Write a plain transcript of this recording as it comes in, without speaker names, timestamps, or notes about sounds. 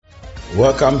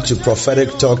Welcome to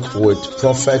Prophetic Talk with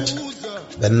Prophet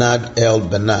Bernard L.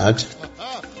 Bernard.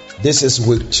 This is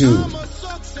week 2.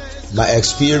 My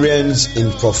experience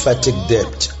in prophetic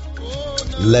depth.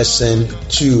 Lesson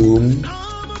 2.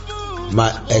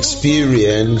 My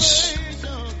experience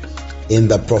in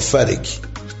the prophetic.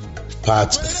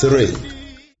 Part 3.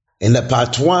 In the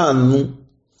part 1,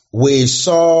 we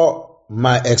saw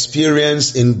my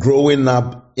experience in growing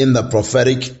up in the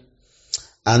prophetic.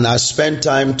 And I spent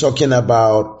time talking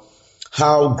about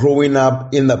how growing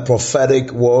up in the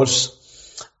prophetic was,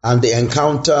 and the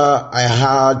encounter I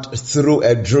had through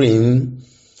a dream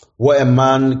where a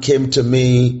man came to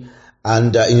me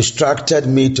and instructed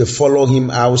me to follow him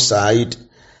outside,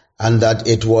 and that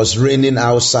it was raining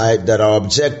outside, that I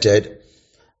objected.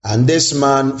 And this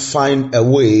man found a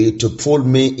way to pull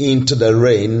me into the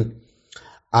rain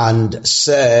and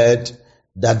said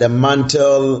that the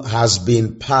mantle has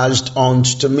been passed on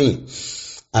to me.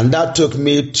 And that took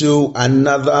me to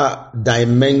another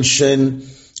dimension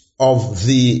of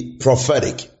the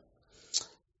prophetic.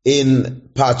 In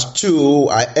part 2,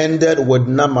 I ended with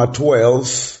number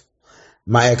 12,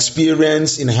 my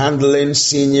experience in handling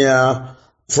senior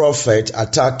prophet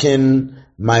attacking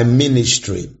my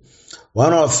ministry.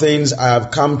 One of the things I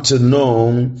have come to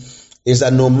know is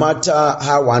that no matter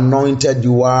how anointed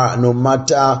you are, no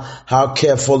matter how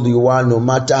careful you are, no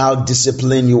matter how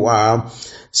disciplined you are,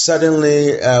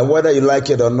 suddenly, whether you like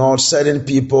it or not, certain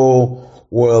people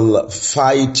will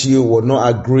fight you, will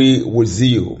not agree with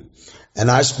you. And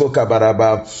I spoke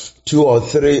about 2 or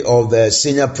 3 of the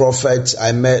senior prophets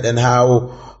I met and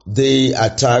how they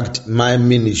attacked my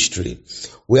ministry.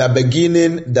 We are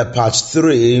beginning the part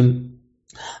 3,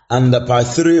 and the part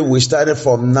 3 we started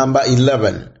from number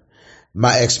 11.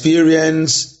 My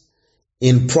experience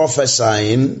in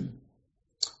prophesying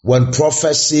when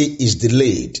prophecy is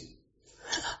delayed.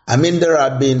 I mean, there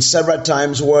have been several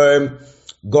times where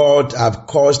God have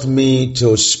caused me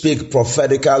to speak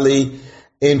prophetically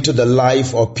into the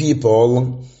life of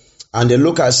people, and they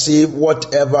look as if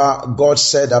whatever God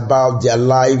said about their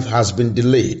life has been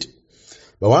delayed.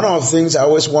 But one of the things I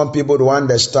always want people to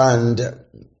understand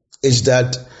is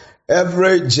that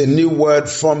every genuine word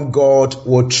from God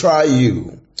will try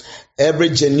you. Every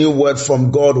genuine word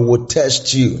from God will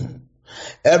test you.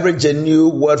 Every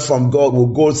genuine word from God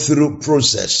will go through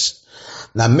process.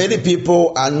 Now, many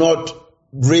people are not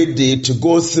ready to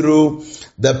go through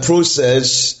the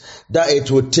process that it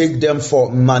will take them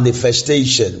for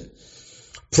manifestation.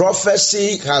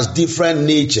 Prophecy has different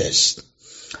natures.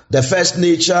 The first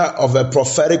nature of a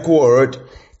prophetic word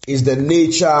is the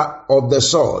nature of the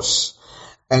source.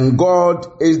 And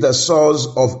God is the source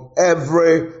of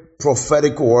every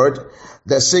prophetic word.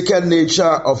 The second nature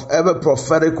of every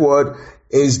prophetic word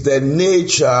is the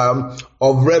nature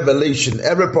of revelation.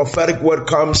 Every prophetic word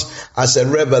comes as a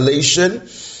revelation.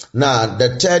 Now,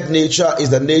 the third nature is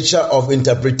the nature of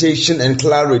interpretation and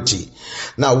clarity.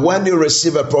 Now, when you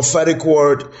receive a prophetic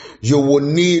word, you will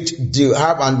need to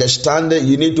have understanding.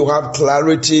 You need to have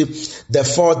clarity. The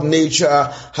fourth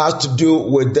nature has to do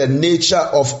with the nature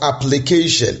of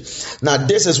application. Now,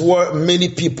 this is where many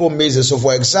people miss it. So,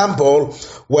 for example,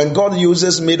 when God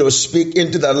uses me to speak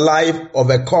into the life of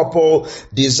a couple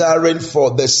desiring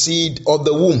for the seed of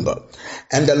the womb,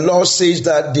 and the Lord says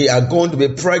that they are going to be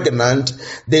pregnant,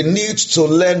 they need to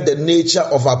learn the nature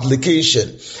of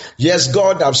application. Yes,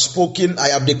 God has spoken. I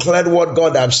have declared what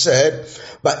God has said.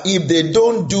 But if they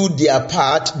don't do their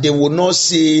part, they will not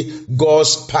see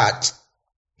God's part.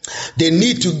 They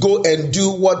need to go and do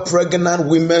what pregnant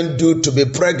women do to be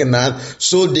pregnant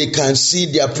so they can see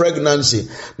their pregnancy.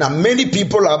 Now, many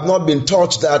people have not been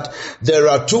taught that there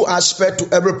are 2 aspects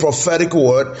to every prophetic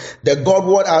word, the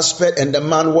God-word aspect and the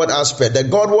man-word aspect. The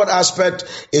God-word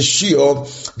aspect is sure,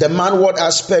 the man-word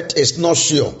aspect is not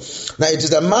sure. Now, it is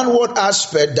the man-word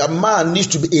aspect that man needs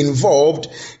to be involved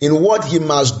in what he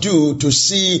must do to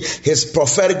see his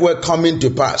prophetic word coming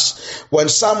to pass. When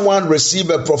someone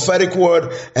receives a prophetic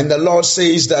word, and the Lord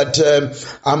says that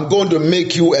I'm going to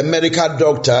make you a medical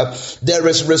doctor, there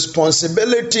is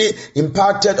responsibility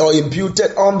impacted or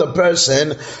imputed on the person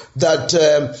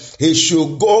that he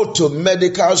should go to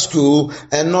medical school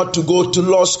and not to go to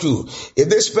law school. If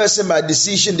this person by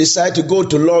decision decide to go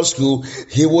to law school,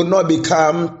 he will not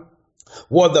become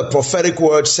what the prophetic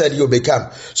word said you become.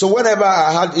 So whenever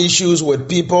I had issues with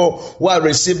people who had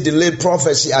received delayed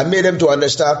prophecy, I made them to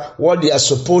understand what they are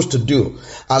supposed to do.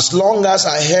 As long as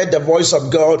I heard the voice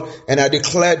of God and I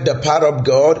declared the part of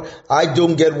God, I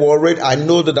don't get worried. I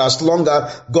know that as long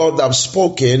as God has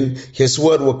spoken, His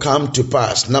word will come to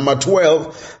pass. Number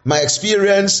 12, my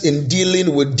experience in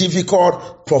dealing with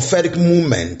difficult prophetic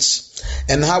movements.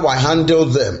 and how I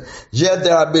handled them. Yet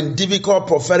there have been difficult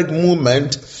prophetic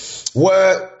moments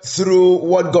where through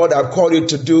what God has called you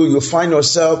to do, you find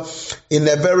yourself in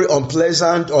a very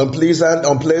unpleasant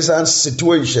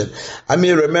situation. I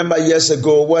mean, remember years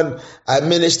ago when I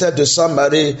ministered to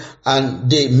somebody and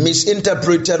they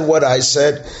misinterpreted what I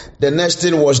said. The next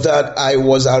thing was that I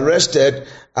was arrested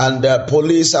and the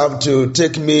police have to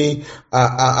take me to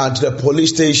the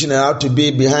police station and I have to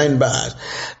be behind bars.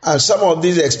 And some of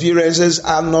these experiences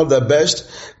are not the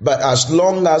best, but as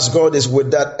long as God is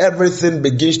with that, everything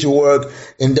begins to work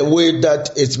in the way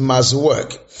that it must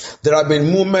work. There have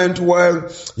been moments where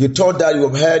you thought that you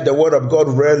have heard the word of God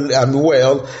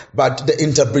well, but the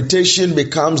interpretation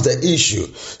becomes the issue.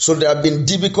 So there have been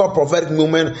difficult prophetic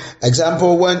moments.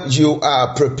 Example, when you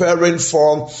are preparing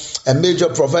for a major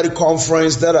prophetic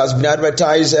conference that has been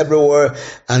advertised everywhere,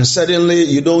 and suddenly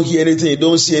you don't hear anything, you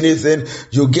don't see anything.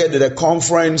 You get to the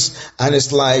conference and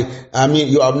it's like,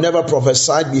 you have never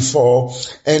prophesied before.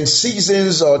 And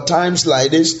seasons or times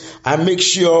like this, I make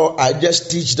sure I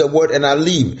just teach the word and I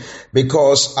leave,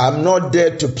 because I'm not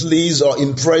there to please or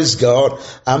impress God.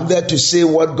 I'm there to say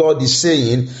what God is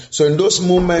saying. So in those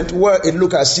moments where it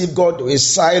looks as if God is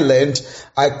silent,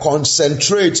 I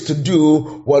concentrate to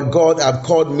do what God has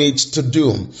called me to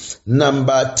do.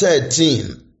 Number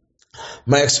 13.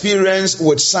 My experience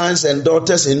with sons and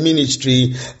daughters in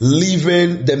ministry,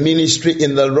 leaving the ministry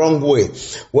in the wrong way.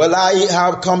 Well, I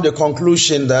have come to the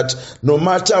conclusion that no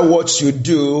matter what you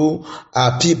do,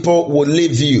 people will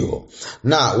leave you.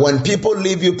 Now, when people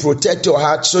leave you, protect your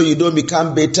heart so you don't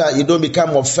become bitter, you don't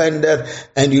become offended,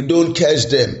 and you don't curse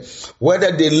them.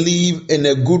 Whether they leave in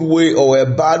a good way or a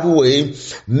bad way,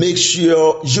 make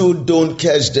sure you don't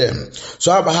curse them.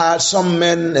 So I've had some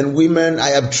men and women I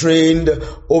have trained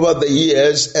over the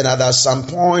years, and at some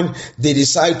point they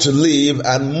decide to leave,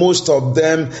 and most of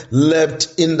them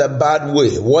left in the bad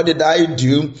way. What did I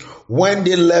do? When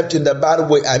they left in the bad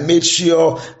way, I made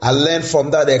sure I learned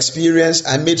from that experience.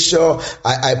 I made sure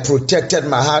I protected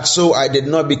my heart so I did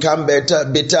not become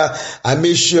bitter. I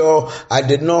made sure I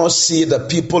did not see the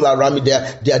people around me.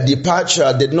 Their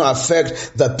departure did not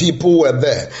affect the people who were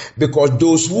there, because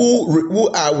those who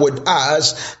are with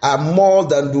us are more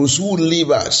than those who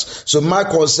leave us. So my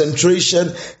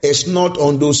concentration is not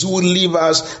on those who leave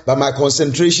us, but my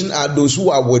concentration are those who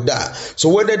are with us. So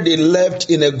whether they left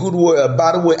in a good way or a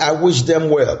bad way, I wish them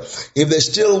well. If they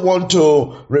still want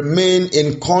to remain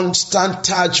in constant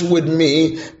touch with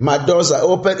me, my doors are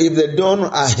open. If they don't,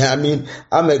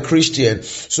 I'm a Christian.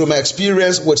 So my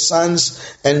experience with sons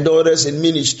and daughters in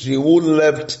ministry who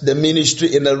left the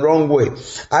ministry in the wrong way,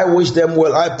 I wish them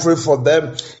well. I pray for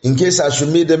them in case I should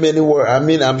meet them anywhere.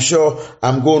 I'm sure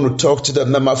I'm going to talk to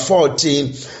them. Number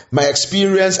 14, my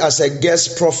experience as a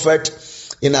guest prophet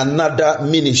in another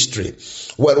ministry.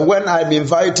 Well, when I'm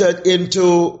invited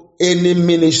into any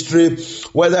ministry,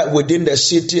 whether within the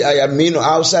city I am in or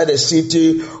outside the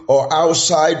city or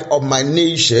outside of my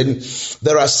nation,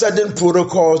 there are certain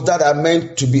protocols that are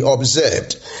meant to be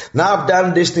observed. Now I've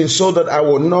done this thing so that I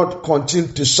will not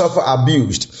continue to suffer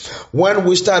abused. When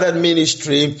we started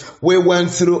ministry, we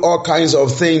went through all kinds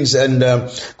of things, and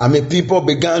people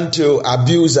began to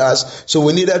abuse us, so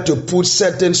we needed to put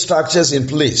certain structures in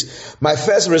place. My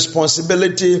first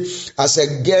responsibility as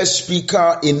a guest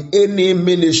speaker in any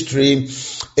ministry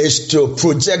is to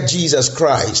project Jesus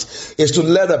Christ, is to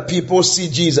let the people see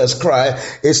Jesus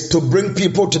Christ, is to bring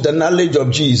people to the knowledge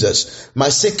of Jesus. My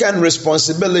second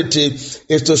responsibility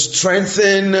is to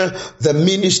strengthen the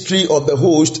ministry of the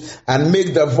host and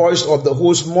make the voice of the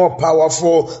host more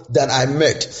powerful than I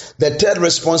make. The third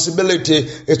responsibility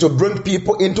is to bring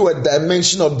people into a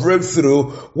dimension of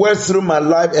breakthrough where through my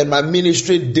life and my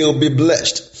ministry they'll be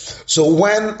blessed. So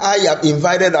when I am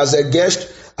invited as a guest,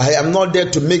 I am not there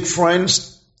to make friends.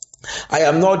 I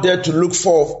am not there to look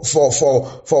for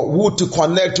who to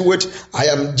connect with. I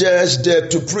am just there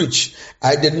to preach.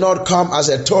 I did not come as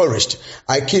a tourist.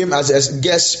 I came as a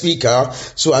guest speaker.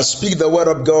 So I speak the word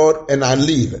of God and I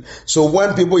leave. So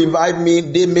when people invite me,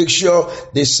 they make sure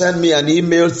they send me an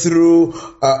email through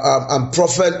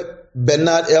Prophet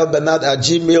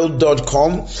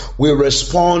bernard@gmail.com. We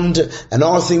respond, and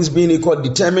all things being equal,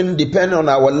 depending on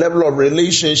our level of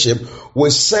relationship, we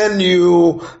send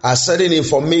you a certain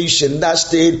information that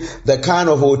state the kind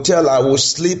of hotel I will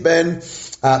sleep in,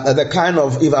 the kind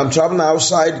of, if I'm traveling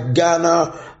outside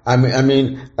Ghana,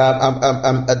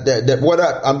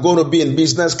 whether I'm going to be in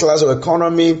business class or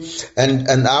economy,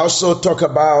 and I also talk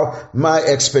about my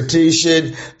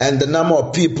expectation and the number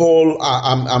of people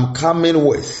I'm coming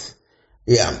with.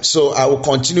 Yeah, so I will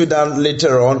continue that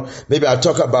later on. Maybe I'll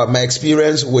talk about my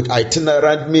experience with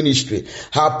itinerant ministry,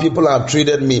 how people have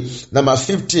treated me. Number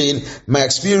 15, my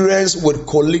experience with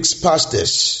colleagues,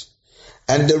 pastors,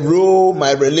 and the role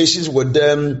my relations with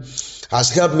them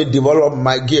has helped me develop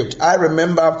my gift. I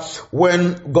remember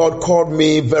when God called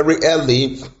me very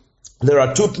early. There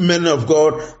are two men of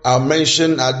God I'll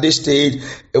mention at this stage.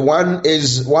 One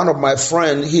is one of my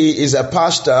friends. He is a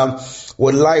pastor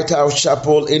with Lighthouse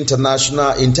Chapel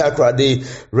International in Takoradi,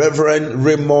 Reverend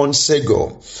Raymond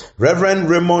Sego. Reverend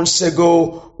Raymond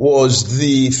Sego was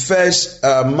the first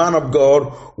man of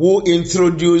God who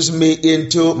introduced me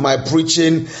into my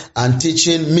preaching and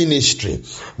teaching ministry.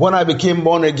 When I became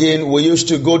born again, we used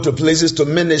to go to places to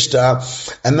minister,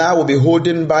 and I will be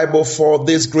holding Bible for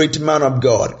this great man of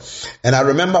God. And I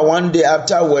remember one day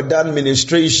after we're done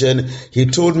ministration, he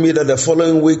told me that the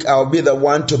following week I'll be the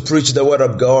one to preach the word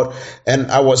of God.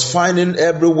 And I was finding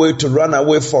every way to run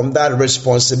away from that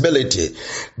responsibility.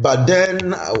 But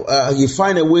then he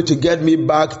found a way to get me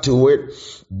back to it.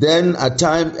 Then at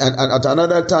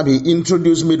another time, he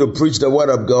introduced me to preach the word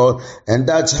of God. And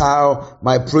that's how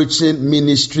my preaching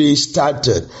ministry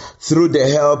started, through the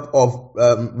help of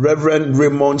Reverend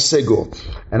Raymond Sego.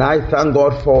 And I thank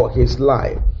God for his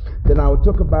life. Then I will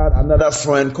talk about another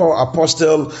friend called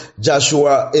Apostle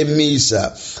Joshua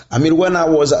Emisa. When I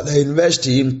was at the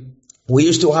university, we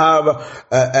used to have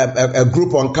a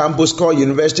group on campus called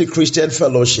University Christian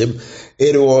Fellowship.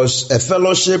 It was a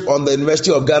fellowship on the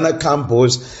University of Ghana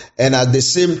campus, and at the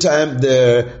same time,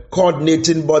 the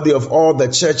coordinating body of all the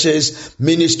churches,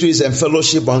 ministries, and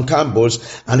fellowship on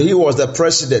campus, and he was the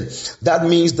president. That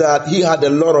means that he had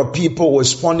a lot of people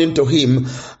responding to him,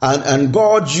 and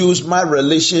God used my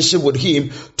relationship with him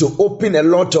to open a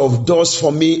lot of doors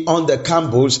for me on the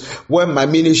campus, where my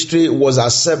ministry was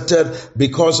accepted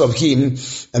because of him.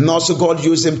 And also God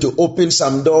used him to open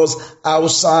some doors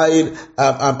outside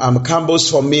campus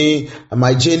for me.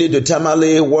 My journey to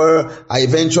Tamale, where I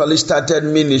eventually started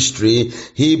ministry,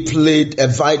 he played a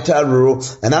vital role.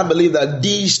 And I believe that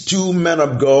these two men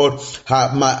of God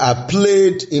have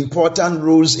played important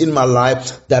roles in my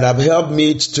life that have helped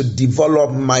me to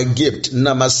develop my gift.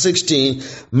 Number 16,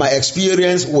 my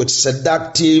experience with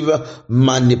seductive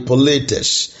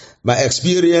manipulators. My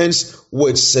experience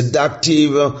with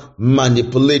seductive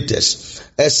manipulators.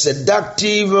 A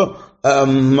seductive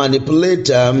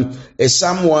manipulator is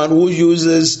someone who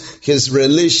uses his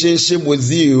relationship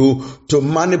with you to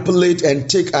manipulate and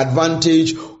take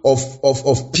advantage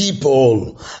of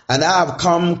people. And I have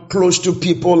come close to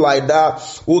people like that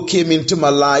who came into my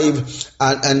life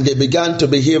and they began to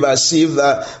behave as if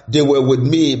that they were with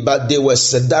me, but they were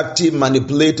seductive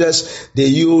manipulators. They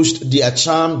used their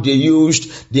charm, they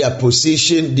used their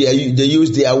position, they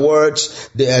used their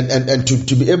words, and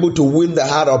to be able to win the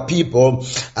heart of people,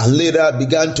 and later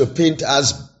began to paint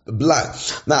us black.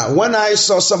 Now, when I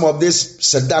saw some of these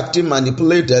seductive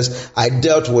manipulators, I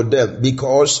dealt with them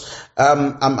because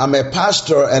I'm a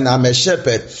pastor and I'm a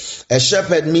shepherd. A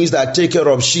shepherd means that I take care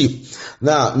of sheep.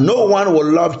 Now, no one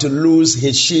will love to lose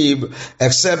his sheep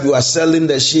except you are selling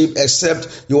the sheep,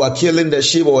 except you are killing the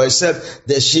sheep, or except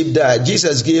the sheep die.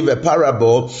 Jesus gave a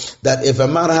parable that if a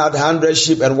man had 100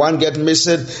 sheep and one get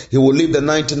missing, he will leave the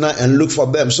 99 and look for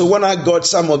them. So when I got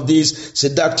some of these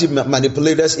seductive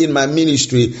manipulators in my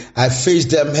ministry, I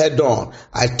faced them head on.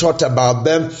 I thought about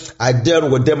them. I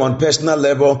dealt with them on personal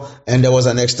level, and there was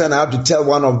an extent I had to tell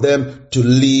one of them to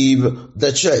leave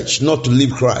the church, not to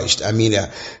leave Christ.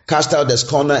 Cast out the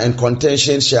scorner and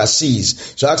contention shall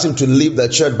cease. So I asked him to leave the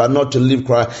church, but not to leave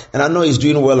Christ. And I know he's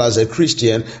doing well as a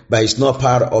Christian, but it's not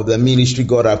part of the ministry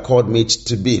God has called me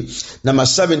to be. Number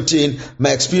 17, my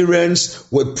experience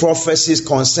with prophecies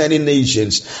concerning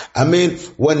nations.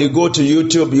 When you go to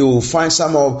YouTube, you will find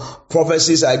some of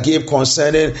prophecies I gave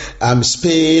concerning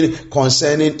Spain,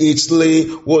 concerning Italy,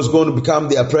 who was going to become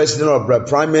their president or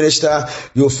prime minister.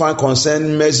 You'll find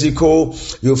concerning Mexico,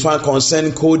 you'll find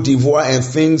concerning Cote d'Ivoire and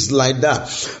things like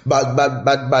that.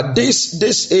 But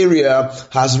this area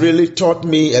has really taught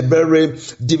me a very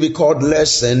difficult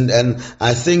lesson, and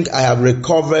I think I have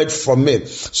recovered from it.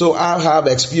 So I have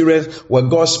experience where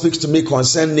God speaks to me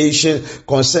concerning nation,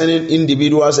 concerning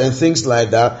individuals and things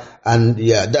like that. And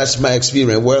yeah, that's my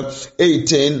experience. Well,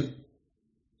 18.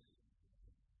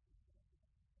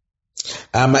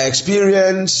 My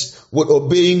experience with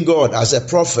obeying God as a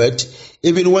prophet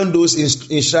even when those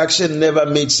instructions never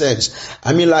made sense.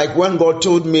 I mean, like when God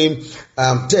told me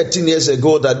 13 years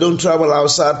ago that don't travel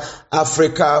outside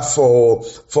Africa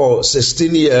for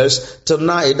 16 years, till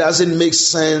now it doesn't make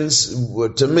sense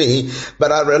to me.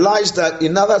 But I realized that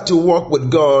in order to walk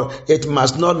with God, it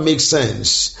must not make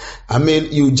sense. I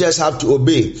mean, you just have to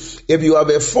obey. If you have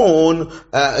a phone,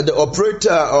 the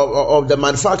operator of the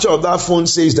manufacturer of that phone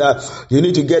says that you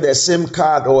need to get a SIM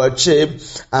card or a chip,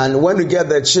 and when you get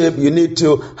the chip, you need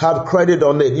to have credit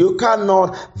on it. You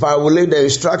cannot violate the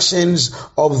instructions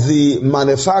of the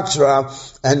manufacturer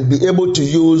and be able to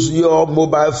use your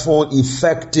mobile phone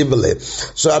effectively.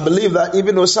 So I believe that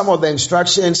even though some of the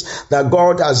instructions that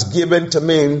God has given to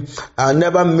me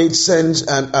never made sense,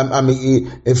 and I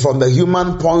mean, from the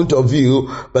human point of view,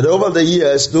 but over the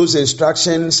years, those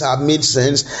instructions have made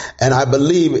sense, and I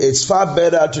believe it's far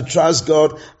better to trust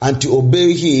God and to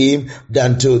obey Him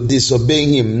than to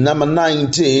disobey Him. Number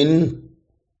 19,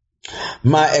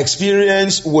 my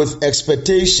experience with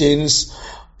expectations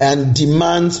and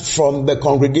demands from the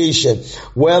congregation.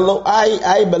 Well,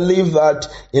 I believe that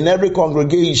in every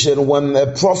congregation, when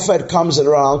a prophet comes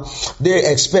around,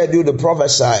 they expect you to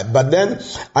prophesy. But then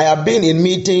I have been in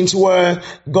meetings where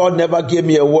God never gave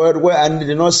me a word, where I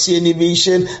did not see any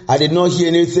vision, I did not hear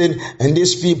anything, and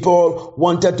these people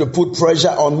wanted to put pressure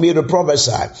on me to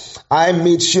prophesy. I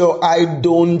made sure I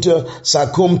don't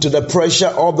succumb to the pressure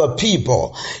of the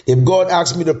people. If God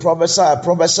asks me to prophesy, I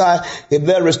prophesy. If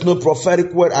there is no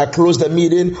prophetic word, I close the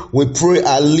meeting, we pray,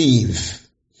 I leave.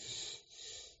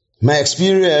 My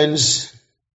experience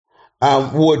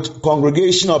with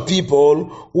congregation of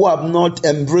people who have not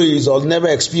embraced or never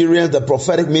experienced the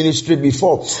prophetic ministry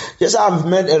before. Yes, I've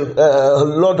met a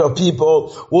lot of people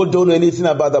who don't know anything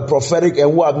about the prophetic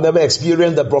and who have never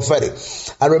experienced the prophetic.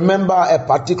 I remember a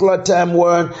particular time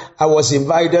when I was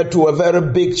invited to a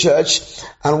very big church,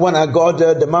 and when I got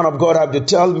there, the man of God had to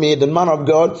tell me, the man of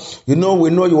God, we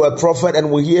know you are a prophet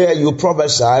and we hear you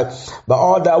prophesy, but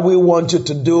all that we want you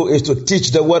to do is to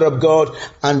teach the word of God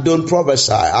and don't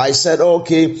prophesy. I said,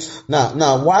 okay.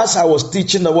 Now, whilst I was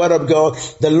teaching the word of God,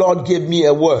 the Lord gave me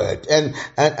a word, and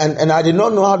I did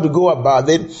not know how to go about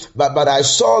it, but I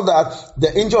saw that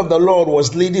the angel of the Lord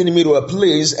was leading me to a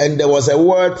place, and there was a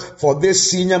word for this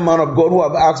senior man of God who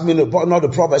have asked me not to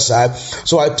prophesy.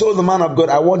 So I told the man of God,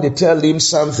 I want to tell him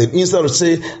something, instead of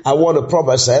saying, I want to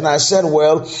prophesy. And I said,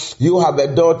 well, you have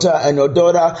a daughter, and your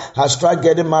daughter has tried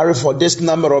getting married for this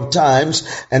number of times,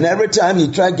 and every time he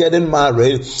tried getting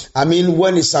married, I mean,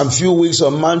 when it's some few weeks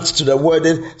or months to the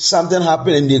wedding, something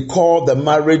happened and they called the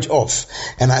marriage off.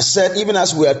 And I said, even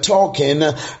as we are talking,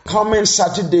 coming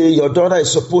Saturday, your daughter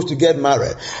is supposed to get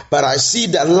married. But I see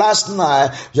that last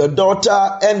night, your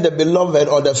daughter and the beloved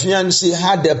or the fiancé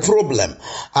had a problem.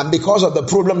 And because of the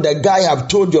problem, the guy have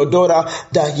told your daughter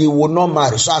that he will not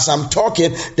marry. So as I'm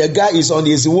talking, the guy is on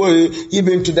his way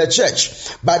even to the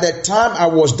church. By the time I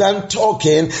was done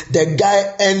talking, the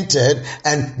guy entered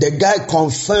and the guy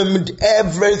confirmed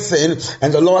everything,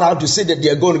 and the Lord had to say that they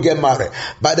are going to get married.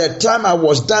 By the time I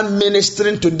was done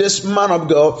ministering to this man of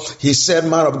God, he said,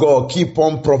 man of God, keep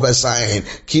on prophesying,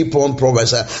 keep on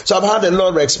prophesying. So I've had a lot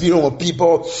of experience with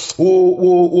people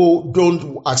who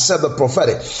don't accept the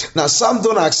prophetic. Now, some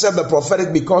don't accept the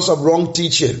prophetic because of wrong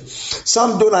teaching.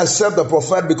 Some don't accept the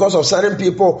prophet because of certain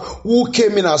people who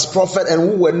came in as prophet and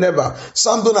who were never.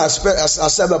 Some don't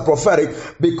accept the prophetic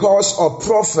because of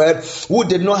prophet who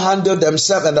did not handle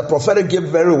themselves and the prophetic gave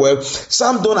very well.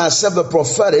 Some don't accept the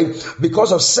prophetic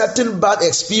because of certain bad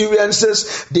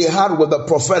experiences they had with the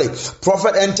prophetic.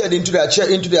 Prophet entered into their church,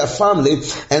 into their family,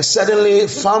 and suddenly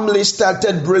family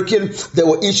started breaking. There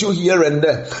were issues here and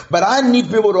there. But I need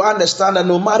people to understand that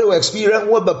no matter what experience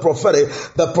with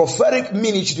the prophetic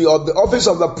ministry or the office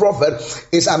of the prophet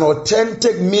is an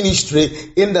authentic ministry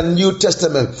in the New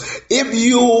Testament. If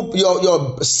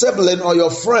your sibling or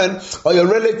your friend or your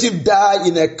relative die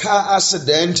in a car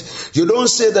accident, you don't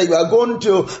say that you are going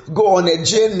to go on a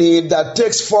journey that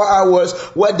takes 4 hours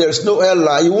where there's no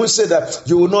airline. You won't say that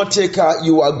you will not take car,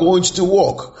 you are going to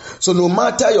walk. So no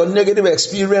matter your negative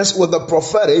experience with the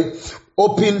prophetic,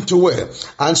 open to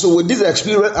it. And so with this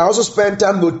experience, I also spend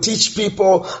time to teach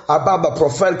people about the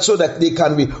prophetic so that they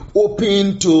can be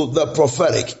open to the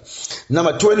prophetic.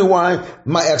 Number 21,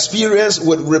 my experience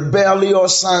with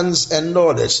rebellious sons and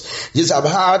daughters. Yes, I've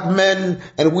had men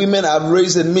and women I've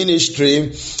raised in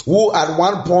ministry who at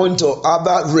one point or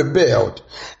other rebelled.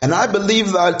 And I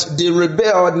believe that the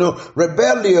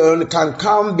rebellion can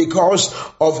come because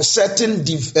of certain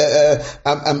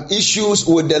issues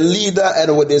with the leader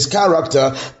and with his character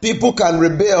character. People can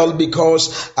rebel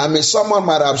because, someone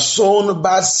might have sown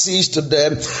bad seeds to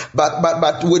them.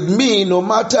 But with me, no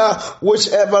matter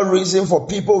whichever reason for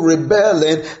people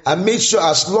rebelling, I make sure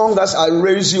as long as I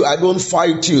raise you, I don't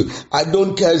fight you. I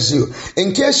don't curse you.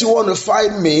 In case you want to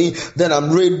fight me, then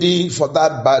I'm ready for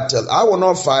that battle. I will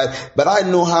not fight, but I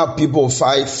know how people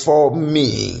fight for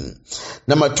me.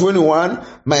 Number 21,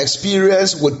 my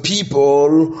experience with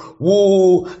people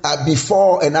who are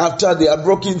before and after they are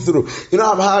broken through.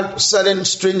 I've had certain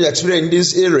strange experience in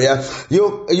this area.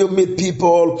 You meet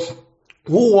people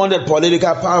who wanted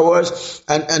political powers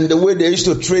and the way they used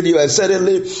to treat you, and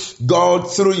suddenly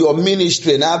God, through your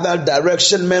ministry and other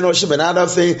direction, mentorship and other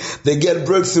things, they get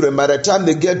breakthrough, and by the time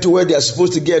they get to where they are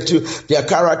supposed to get to, their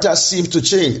character seems to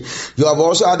change. You have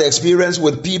also had experience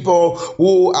with people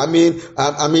who,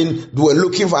 were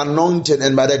looking for anointing,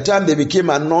 and by the time they became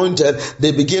anointed,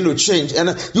 they begin to change.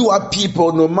 And you have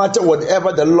people, no matter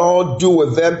whatever the Lord do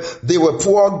with them, they were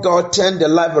poor, God turned their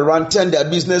life around, turned their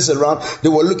business around, they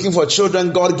were looking for children,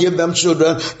 God gave them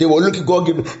children, they were looking, God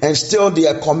gave them, and still they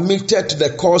are committed to the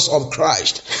cause of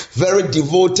Christ, very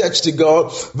devoted to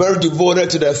God, very devoted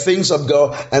to the things of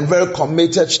God, and very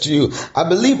committed to you. I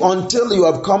believe until you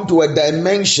have come to a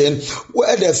dimension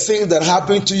where the things that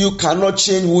happen to you cannot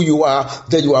change who you are,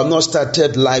 then you have not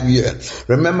started life yet.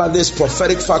 Remember this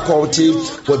prophetic faculty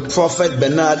with Prophet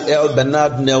Bernard L.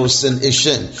 Bernard Nelson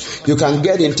Ishin. You can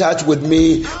get in touch with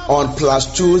me on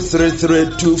 +2 33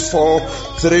 24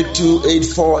 32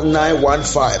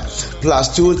 84915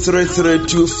 +2 33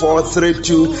 24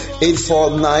 32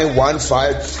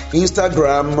 84915.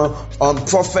 Instagram on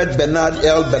Prophet Bernard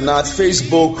L. Bernard.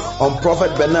 Facebook on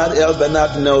Prophet Bernard L.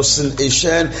 Bernard Nelson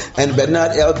Ishen and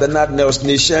Bernard L. Bernard Nelson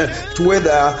Ishen. Twitter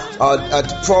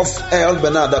at Prof L.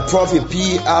 Bernard. The Prof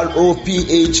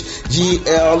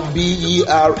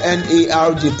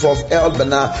PROPHGLBERNARD. Prof L.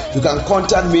 Bernard. You can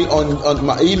contact me on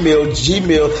my email,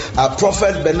 Gmail at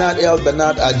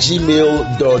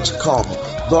prophetbernardlbernard@gmail.com.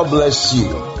 God bless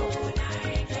you.